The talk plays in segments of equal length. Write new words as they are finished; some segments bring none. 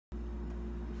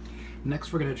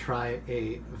Next we're going to try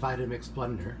a vitamix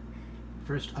blender.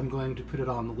 First I'm going to put it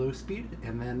on low speed,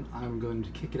 and then I'm going to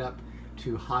kick it up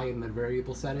to high in the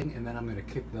variable setting, and then I'm going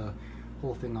to kick the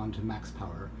whole thing onto max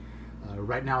power.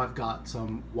 Right now I've got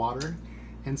some water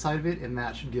inside of it, and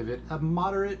that should give it a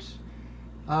moderate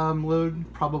load,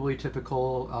 probably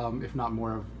typical, if not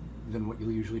more than what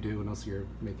you'll usually do unless you're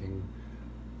making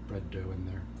bread dough in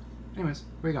there. Anyways,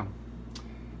 here we go.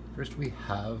 First we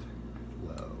have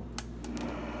low.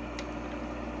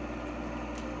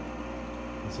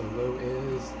 And so low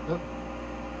is,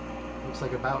 looks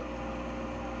like about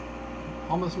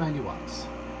almost 90 watts.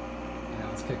 Now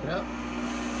let's kick it up.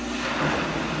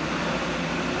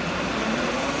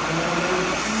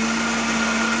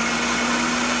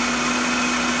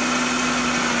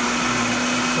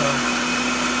 So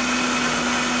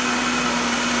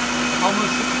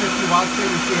almost 650 watts here.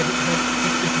 You see it hit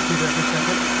 652 there per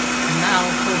second. And now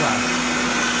for less.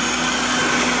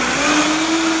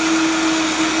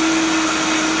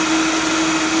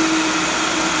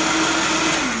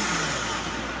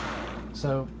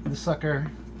 So this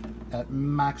sucker at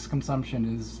max consumption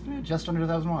is just under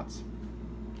 1,000 watts.